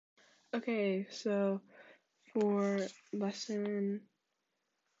Okay, so for lesson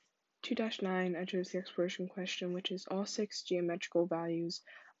 2-9, I chose the exploration question, which is all 6 geometrical values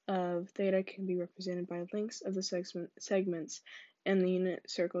of theta can be represented by lengths of the segments and the unit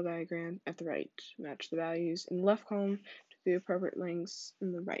circle diagram at the right. Match the values in the left column to the appropriate lengths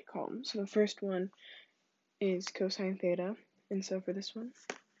in the right column. So the first one is cosine theta, and so for this one,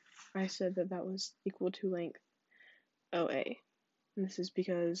 I said that that was equal to length OA. And this is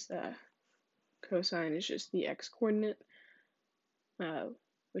because cosine is just the x-coordinate,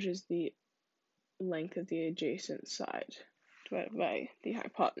 which is the length of the adjacent side divided by the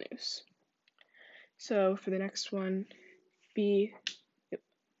hypotenuse. So for the next one, B, it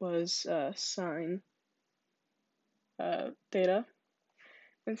was sine theta.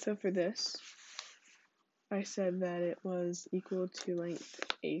 And so for this, I said that it was equal to length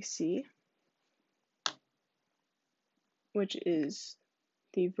AC, which is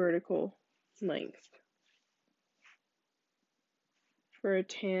the vertical length. For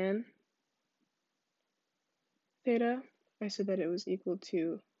tan theta, I said that it was equal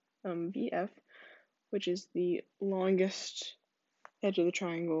to BF, which is the longest edge of the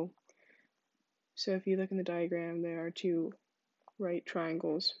triangle. So if you look in the diagram, there are two right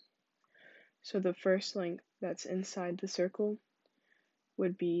triangles. So the first length that's inside the circle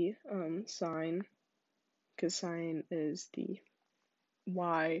would be sine, because sine is the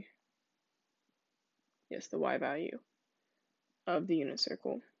y, the y value of the unit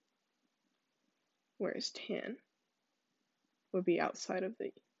circle, whereas tan would be outside of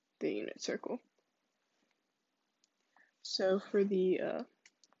the unit circle. So for the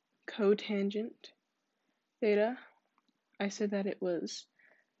cotangent theta, I said that it was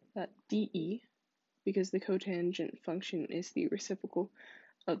dE, because the cotangent function is the reciprocal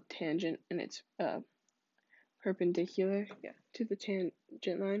of tangent, and it's perpendicular to the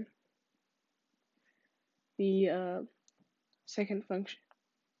tangent line. The second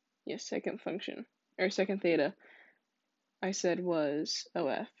theta, I said was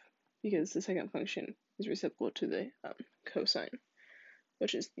OF, because the second function is reciprocal to the cosine,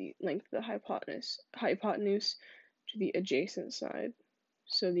 which is the length of the hypotenuse to the adjacent side.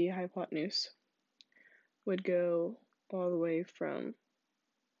 So the hypotenuse would go all the way from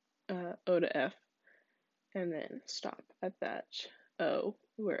O to F, and then stop at that O,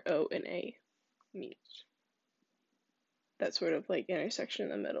 where O and A meet. That sort of like intersection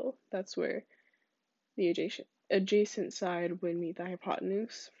in the middle. That's where the adjacent side would meet the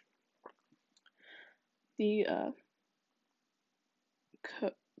hypotenuse. The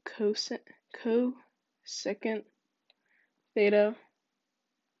cosecant theta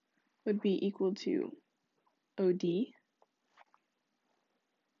would be equal to OD,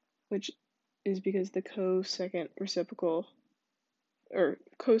 which is because the cosecant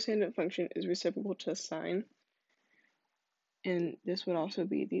function is reciprocal to sine, and this would also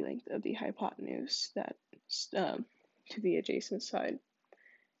be the length of the hypotenuse that to the adjacent side,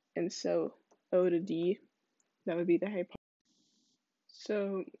 and so O to D, that would be the hypotenuse.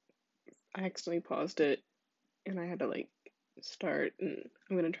 So I accidentally paused it, and I had to start, and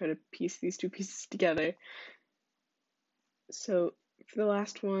I'm gonna try to piece these two pieces together. So for the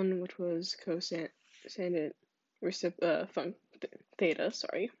last one, which was cosecant theta,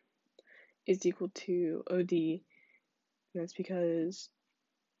 is equal to OD, and that's because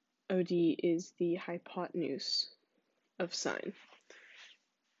OD is the hypotenuse of sine,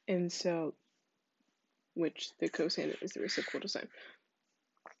 and so which the cosine is the reciprocal to sine.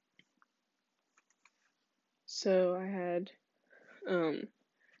 So I had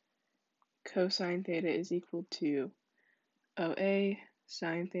cosine theta is equal to OA,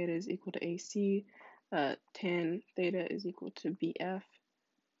 sine theta is equal to AC, tan theta is equal to BF,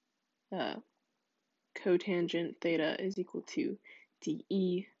 cotangent theta is equal to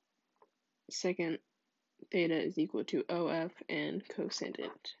DE, secant theta is equal to OF, and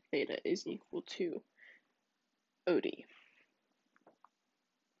cosecant theta is equal to OD.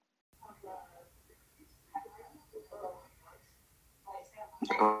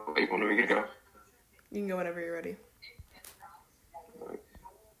 When are we gonna go? You can go whenever you're ready.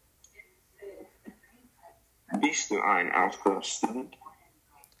 Bist du ein Austauschstudent?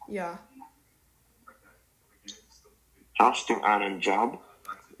 Ja. Hast du einen Job?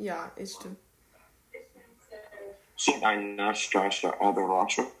 Ja, ich du. Sind eine Straße oder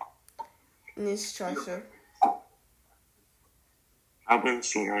Wasser? Nicht Straße. Haben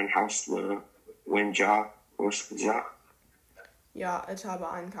Sie ein Haus Winja ausgesagt? Ja, ich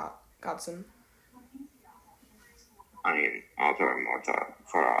habe einen Katzen. Ein Automotor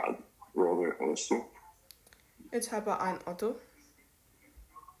Fahrrad Roller Auto? Ich habe ein Auto.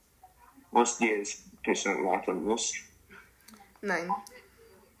 Was dir bisschen lachen muss? Nein.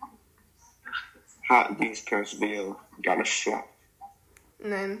 Hat dies Kurzweil geschafft?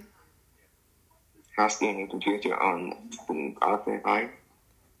 Nein. Hast du einen Computer an .API?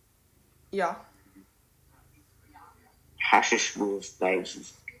 Ja. Hast du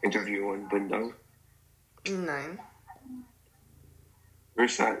das Interview in Bindung? Nein.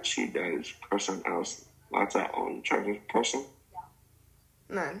 Research she does person else later on charges person?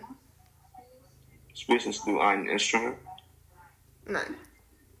 Nein. Spielst du ein Instrument? Nein.